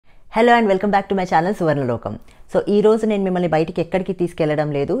Hello and welcome back to my channel సువర్ణ లోకం. So ఈ రోజు నేను మిమ్మల్ని బయటికి ఎక్కడికి తీసుకెళ్లడం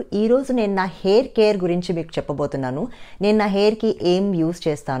లేదు. ఈ రోజు నేను నా హెయిర్ కేర్ గురించి మీకు చెప్పబోతున్నాను. నేను నా హెయిర్కి ఏం యూస్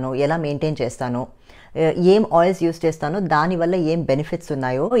చేస్తానో, ఎలా మెయింటైన్ చేస్తానో, ఏం ఆయిల్స్ యూస్ చేస్తానో, దానివల్ల ఏం బెనిఫిట్స్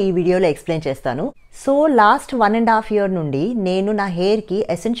ఉన్నాయో ఈ వీడియోలో ఎక్స్ప్లెయిన్ చేస్తాను. సో లాస్ట్ 1.5 year నుండి నేను నా హెయిర్కి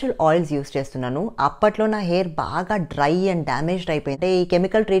ఎసెన్షియల్ ఆయిల్స్ యూస్ చేస్తున్నాను. అప్పట్లో నా హెయిర్ బాగా డ్రై అండ్ డ్యామేజ్డ్ అయిపోయింది. ఈ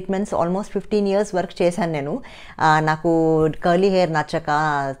chemical treatments almost 15 years work చేశాను నేను. నాకు కర్లీ హెయిర్ నచ్చక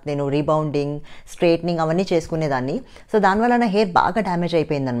నేను రీబౌండింగ్, స్ట్రైట్నింగ్ అవన్నీ చేసుకునేదాన్ని. సో దానివల్ల నా హెయిర్ బాగా డ్యామేజ్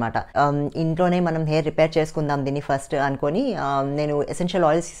అయిపోయింది అనమాట. ఇంట్లోనే మనం హెయిర్ రిపేర్ చేసుకుందాం దీన్ని ఫస్ట్ అనుకొని నేను ఎసెన్షియల్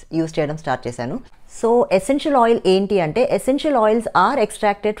ఆయిల్స్ యూస్ చేయడం స్టార్ట్ చేశాను. సో ఎసెన్షియల్ ఆయిల్ ఏంటి అంటే, essential oils are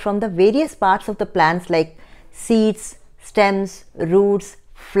extracted from the various parts of the plants like seeds, stems, roots,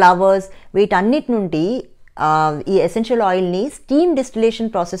 flowers. వీటన్నిటి నుండి ఈ ఎసెన్షియల్ ఆయిల్ని steam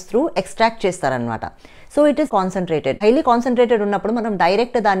distillation process through extract చేస్తారనమాట. So it is concentrated. Highly concentrated ఉన్నప్పుడు మనం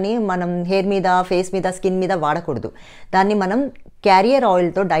direct దాన్ని మనం హెయిర్ మీద, ఫేస్ మీద, స్కిన్ మీద వాడకూడదు. దాన్ని మనం క్యారియర్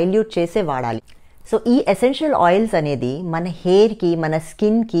ఆయిల్తో డైల్యూట్ చేసే వాడాలి. సో ఈ ఎసెన్షియల్ ఆయిల్స్ అనేది మన హెయిర్కి, మన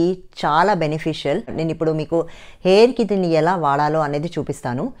స్కిన్కి చాలా బెనిఫిషియల్. నేను ఇప్పుడు మీకు హెయిర్కి దీన్ని ఎలా వాడాలో అనేది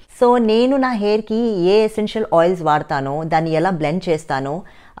చూపిస్తాను. సో నేను నా హెయిర్కి ఏ ఎసెన్షియల్ ఆయిల్స్ వాడతానో, దాన్ని ఎలా బ్లెండ్ చేస్తానో,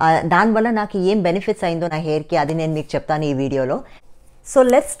 దానివల్ల నాకు ఏం బెనిఫిట్స్ అయిందో నా హెయిర్కి, అది నేను మీకు చెప్తాను ఈ వీడియోలో. So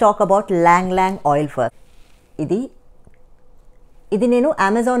let's talk about long oil first. ఇది నేను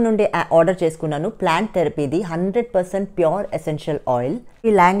అమెజాన్ నుండి ఆర్డర్ చేసుకున్నాను. Plant థెరపీది 100% pure essential oil.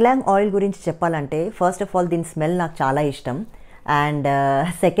 ఈ ల్యాంగ్ ఆయిల్ గురించి చెప్పాలంటే, ఫస్ట్ ఆఫ్ ఆల్ దీని స్మెల్ నాకు చాలా ఇష్టం. అండ్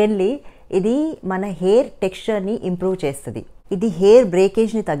సెకండ్లీ, ఇది మన హెయిర్ టెక్స్చర్ని ఇంప్రూవ్ చేస్తుంది. ఇది హెయిర్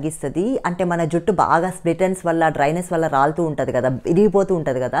బ్రేకేజ్ని తగ్గిస్తుంది. అంటే మన జుట్టు బాగా స్ప్లిటెన్స్ వల్ల, డ్రైనెస్ వల్ల రాలుతూ ఉంటుంది కదా, ఇరిగిపోతూ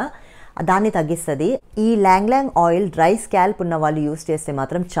ఉంటుంది కదా, దాన్ని తగ్గిస్తుంది. ఈ ల్యాంగ్ ఆయిల్ డ్రై స్కాల్ప్ ఉన్న వాళ్ళు యూస్ చేస్తే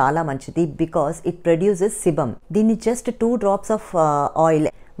మాత్రం చాలా మంచిది. Because it produces sebum. దీన్ని జస్ట్ 2 drops ఆఫ్ ఆయిల్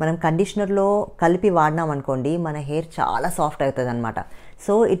మనం కండిషనర్లో కలిపి వాడినాం అనుకోండి, మన హెయిర్ చాలా సాఫ్ట్ అవుతుంది అనమాట.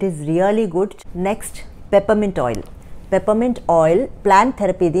 So it is really good. Next peppermint oil. Peppermint oil plant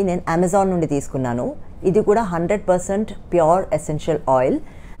థెరపీది నేను అమెజాన్ నుండి తీసుకున్నాను. ఇది కూడా 100% pure essential oil.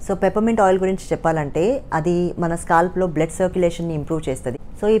 So peppermint oil గురించి చెప్పాలంటే, అది మన స్కాల్ప్లో బ్లడ్ సర్క్యులేషన్ని ఇంప్రూవ్ చేస్తుంది.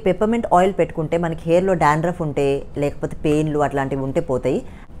 సో ఈ పెప్పర్మింట్ ఆయిల్ పెట్టుకుంటే మనకి హెయిర్లో డాండ్రఫ్ ఉంటే, లేకపోతే పెయిన్లు అట్లాంటివి ఉంటే పోతాయి.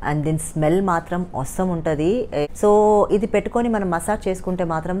 అండ్ దీని స్మెల్ మాత్రం అవసరం ఉంటుంది. సో ఇది పెట్టుకొని మనం మసాజ్ చేసుకుంటే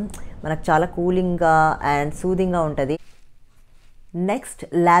మాత్రం మనకు చాలా కూలింగ్గా అండ్ సూదింగ్గా ఉంటుంది. Next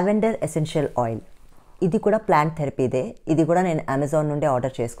lavender essential oil. ఇది కూడా ప్లాంట్ థెరపీదే. ఇది కూడా నేను అమెజాన్ నుండి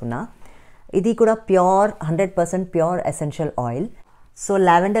ఆర్డర్ చేసుకున్నా. ఇది కూడా 100% pure essential oil. So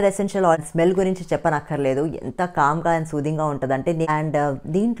lavender essential oil smell గురించి చెప్పనక్కర్లేదు, ఎంత కామ్గా అండ్ సూదింగ్గా ఉంటుందంటే. అండ్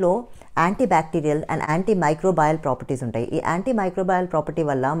దీంట్లో anti bacterial and anti microbial properties ఉంటాయి. ఈ యాంటీ మైక్రోబయల్ ప్రాపర్టీ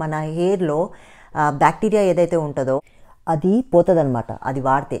వల్ల మన హెయిర్లో బ్యాక్టీరియా ఏదైతే ఉంటుందో అది పోతుందన్నమాట అది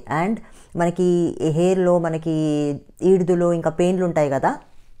వాడితే. అండ్ మనకి హెయిర్లో మనకి ఈడుదులు ఇంకా పెయిన్లు ఉంటాయి కదా,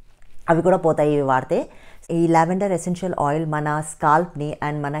 అవి కూడా పోతాయి ఇవి వాడితే. ఈ లావెండర్ ఎసెన్షియల్ ఆయిల్ మన స్కాల్ప్ని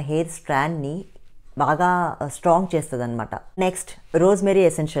అండ్ మన హెయిర్ స్ట్రాండ్ని బాగా స్ట్రాంగ్ చేస్తుంది అనమాట. Next rosemary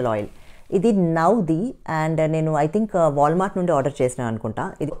essential oil. ఇది నౌది అండ్ నేను ఐ థింక్ వాల్మార్ట్ నుండి ఆర్డర్ చేసినా అనుకుంటా.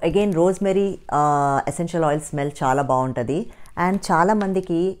 ఇది again rosemary essential oil smell చాలా బాగుంటుంది. అండ్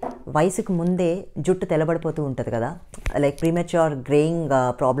చాలామందికి వయసుకు ముందే జుట్టు తెల్లబడిపోతూ ఉంటుంది కదా, లైక్ ప్రీమెచ్యూర్ గ్రేయింగ్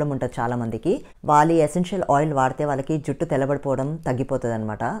ప్రాబ్లం ఉంటుంది చాలామందికి. వాళ్ళు ఎసెన్షియల్ ఆయిల్ వాడితే వాళ్ళకి జుట్టు తెల్లబడిపోవడం తగ్గిపోతుంది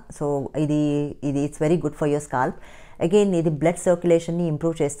అనమాట. సో ఇది it's very good for your scalp. Again ఇది బ్లడ్ సర్క్యులేషన్ని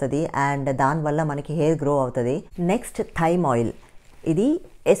ఇంప్రూవ్ చేస్తుంది అండ్ దానివల్ల మనకి హెయిర్ గ్రో అవుతుంది. Next thyme oil. ఇది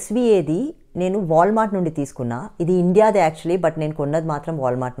ఎస్విఏది నేను వాల్మార్ట్ నుండి తీసుకున్నా. ఇది ఇండియాదే యాక్చువల్లీ, బట్ నేను కొన్నది మాత్రం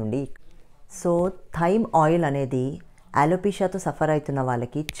వాల్మార్ట్ నుండి. సో థైమ్ ఆయిల్ అనేది అలోపేషియాతో సఫర్ అవుతున్న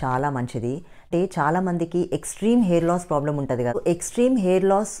వాళ్ళకి చాలా మంచిది. అంటే చాలామందికి ఎక్స్ట్రీమ్ హెయిర్ లాస్ ప్రాబ్లం ఉంటుంది కదా, ఎక్స్ట్రీమ్ హెయిర్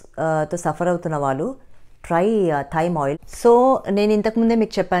లాస్ తో సఫర్ అవుతున్న వాళ్ళు ట్రై థైమ్ ఆయిల్. సో నేను ఇంతకుముందే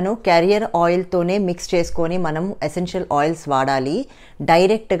మీకు చెప్పాను, క్యారియర్ ఆయిల్తోనే మిక్స్ చేసుకొని మనం ఎసెన్షియల్ ఆయిల్స్ వాడాలి.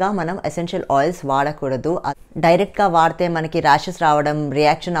 డైరెక్ట్గా మనం ఎసెన్షియల్ ఆయిల్స్ వాడకూడదు. డైరెక్ట్గా వాడితే మనకి ర్యాషెస్ రావడం,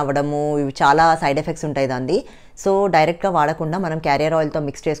 రియాక్షన్ అవ్వడము, ఇవి చాలా సైడ్ ఎఫెక్ట్స్ ఉంటాయి దాన్ని. సో డైరెక్ట్గా వాడకుండా మనం క్యారియర్ ఆయిల్తో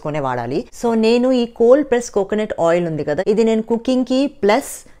మిక్స్ చేసుకునే వాడాలి. సో నేను ఈ కోల్డ్ ప్రెస్ కోకోనట్ ఆయిల్ ఉంది కదా, ఇది నేను కుకింగ్కి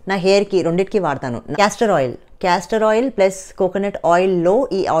ప్లస్ నా హెయిర్కి రెండింటికి వాడతాను. క్యాస్టర్ ఆయిల్ ప్లస్ కోకోనట్ ఆయిల్లో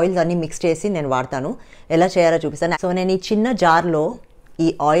ఈ ఆయిల్స్ అన్ని మిక్స్ చేసి నేను వాడతాను. ఎలా చేయాలో చూపిస్తాను. సో నేను ఈ చిన్న జార్లో ఈ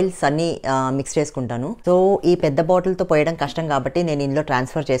ఆయిల్స్ అన్ని మిక్స్ చేసుకుంటాను. సో ఈ పెద్ద బాటిల్తో పోయడం కష్టం కాబట్టి నేను ఇందులో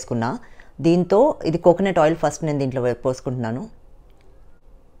ట్రాన్స్ఫర్ చేసుకున్నా. దీంతో ఇది కోకోనట్ ఆయిల్ ఫస్ట్ నేను దీంట్లో పోసుకుంటున్నాను.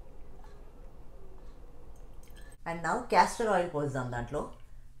 అండ్ నౌ క్యాస్టర్ ఆయిల్ పోస్తాం. దాంట్లో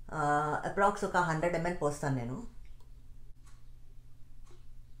అప్రాక్స్ ఒక 100 ml పోస్తాను నేను.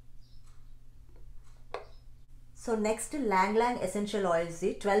 So next long essential oils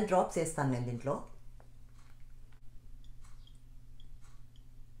 12 drops వేస్తాను నేను దీంట్లో.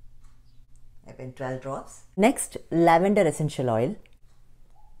 అయిపోయింది 12 drops. Next lavender essential oil.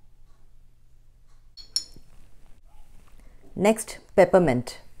 Next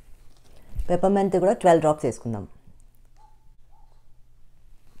peppermint కూడా 12 డ్రాప్స్ వేసుకుందాం.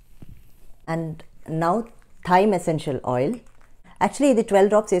 And now thyme essential oil. Actually ఇది 12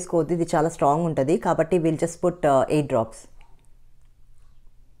 డ్రాప్స్ వేసుకోవద్దు, ఇది చాలా స్ట్రాంగ్ ఉంటుంది కాబట్టి will just put 8 drops.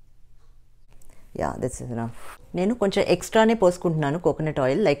 Yeah this is enough. నేను కొంచెం ఎక్స్ట్రానే పోసుకుంటున్నాను కోకోనట్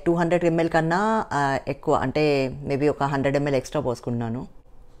ఆయిల్, లైక్ 200 ml కన్నా ఎక్కువ, అంటే మేబీ ఒక 100 ml ఎక్స్ట్రా పోసుకుంటున్నాను.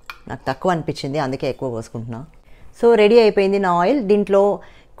 నాకు తక్కువ అనిపించింది అందుకే ఎక్కువ పోసుకుంటున్నాను. సో రెడీ అయిపోయింది నా ఆయిల్. దీంట్లో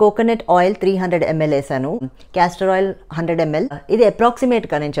కోకోనట్ ఆయిల్ 300 ml వేసాను, క్యాస్టర్ ఆయిల్ 100 ml. ఇది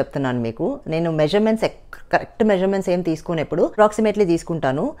అప్రాక్సిమేట్గా నేను చెప్తున్నాను మీకు, నేను మెజర్మెంట్స్ కరెక్ట్ మెజర్మెంట్స్ ఏం తీసుకునేప్పుడు అప్రాక్సిమేట్లీ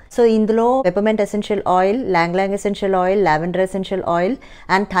తీసుకుంటాను. సో ఇందులో peppermint essential oil, long essential oil, lavender essential oil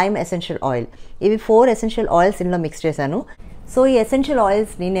and thyme essential oil, ఇవి 4 ఎసెన్షియల్ ఆయిల్స్ ఇందులో మిక్స్ చేశాను. సో ఈ ఎసెన్షియల్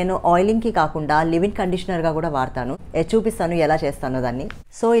ఆయిల్స్ని నేను ఆయిలింగ్కి కాకుండా లివిన్ కండిషనర్గా కూడా వాడతాను. చూపిస్తాను ఎలా చేస్తానో దాన్ని.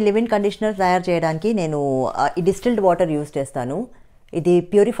 సో ఈ లివిన్ కండిషనర్ తయారు చేయడానికి నేను ఈ డిస్టిల్డ్ వాటర్ యూస్ చేస్తాను. ఇది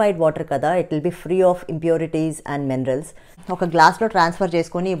ప్యూరిఫైడ్ వాటర్ కదా, it will be free of impurities and minerals. ఒక గ్లాస్లో ట్రాన్స్ఫర్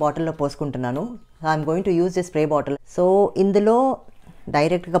చేసుకొని ఈ బాటిల్లో పోసుకుంటున్నాను. I'm going to use the spray bottle. So ఇందులో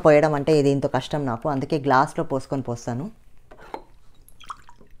డైరెక్ట్గా పోయడం అంటే ఇది ఇంత కష్టం నాకు, అందుకే గ్లాస్లో పోస్తాను.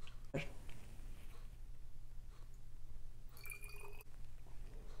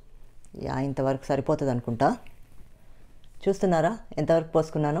 యా ఇంతవరకు సరిపోతుంది అనుకుంటా. చూస్తున్నారా ఎంతవరకు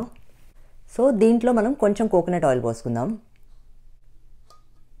పోసుకున్నాను. సో దీంట్లో మనం కొంచెం కోకోనట్ ఆయిల్ పోసుకుందాం.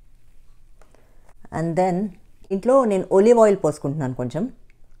 అండ్ దెన్ ఇంట్లో నేను ఒలివ్ ఆయిల్ పోసుకుంటున్నాను కొంచెం.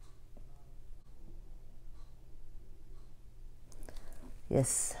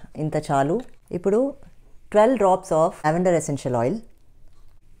 ఎస్ ఇంత చాలు. ఇప్పుడు 12 drops of lavender essential oil,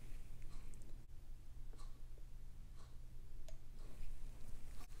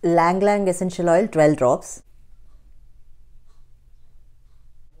 long essential oil 12 drops,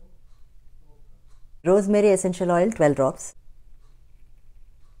 rosemary essential oil 12 drops.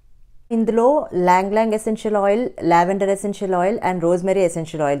 ఇందులో long essential oil, lavender essential oil and rosemary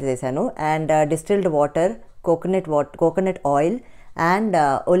essential oil వేసాను. And distilled water, coconut oil and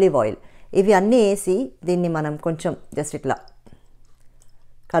olive oil, ఇవి అన్నీ వేసి దీన్ని మనం కొంచెం just ఇట్లా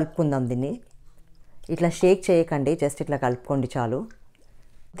కలుపుకుందాం. దీన్ని ఇట్లా షేక్ చేయకండి, జస్ట్ ఇట్లా కలుపుకోండి చాలు.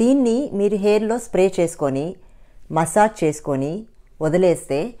 దీన్ని మీరు హెయిర్లో స్ప్రే చేసుకొని మసాజ్ చేసుకొని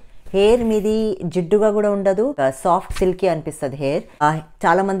వదిలేస్తే హెయిర్ మీది జిడ్డుగా కూడా ఉండదు, సాఫ్ట్ సిల్కీ అనిపిస్తుంది హెయిర్.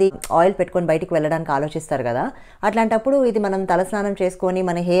 చాలామంది ఆయిల్ పెట్టుకొని బయటికి వెళ్ళడానికి ఆలోచిస్తారు కదా, అట్లాంటప్పుడు ఇది మనం తలస్నానం చేసుకొని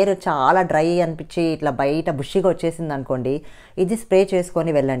మన హెయిర్ చాలా డ్రై అనిపించి ఇట్లా బయట బుషిగా వచ్చేసింది అనుకోండి, ఇది స్ప్రే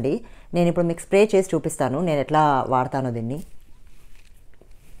చేసుకొని వెళ్ళండి. నేను ఇప్పుడు మీకు స్ప్రే చేసి చూపిస్తాను నేను ఎట్లా వాడతానో దీన్ని.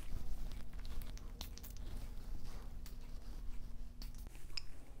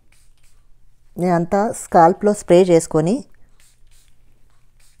 నేను అంతా స్కాల్ప్లో స్ప్రే చేసుకొని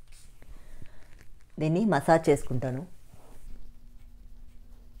దీన్ని మసాజ్ చేసుకుంటాను.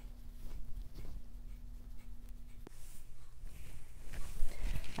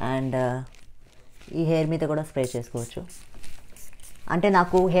 అండ్ ఈ హెయిర్ మీద కూడా స్ప్రే చేసుకోవచ్చు. అంటే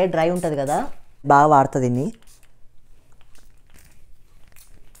నాకు హెయిర్ డ్రై ఉంటుంది కదా, బాగా వాడుతుంది దీన్ని.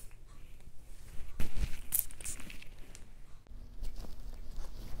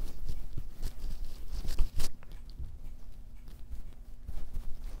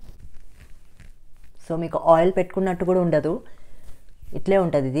 సో మీకు ఆయిల్ పెట్టుకున్నట్టు కూడా ఉండదు, ఇట్లే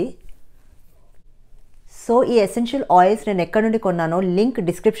ఉంటుంది ఇది. సో ఈ ఎసెన్షియల్ ఆయిల్స్ నేను ఎక్కడ నుండి కొన్నానో లింక్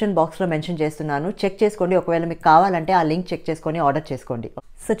డిస్క్రిప్షన్ బాక్స్లో మెన్షన్ చేస్తున్నాను, చెక్ చేసుకోండి. ఒకవేళ మీకు కావాలంటే ఆ లింక్ చెక్ చేసుకొని ఆర్డర్ చేసుకోండి.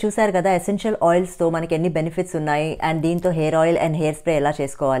 సో చూసారు కదా ఎసెన్షియల్ ఆయిల్స్తో మనకి ఎన్ని బెనిఫిట్స్ ఉన్నాయి అండ్ దీంతో hair oil and hair spray ఎలా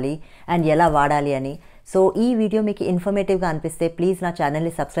చేసుకోవాలి అండ్ ఎలా వాడాలి అని. సో ఈ వీడియో మీకు ఇన్ఫర్మేటివ్గా అనిపిస్తే ప్లీజ్ నా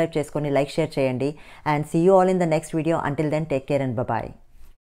ఛానల్ని సబ్స్క్రైబ్ చేసుకొని లైక్ షేర్ చేయండి. And see you all in the next video. Until then take care and bye.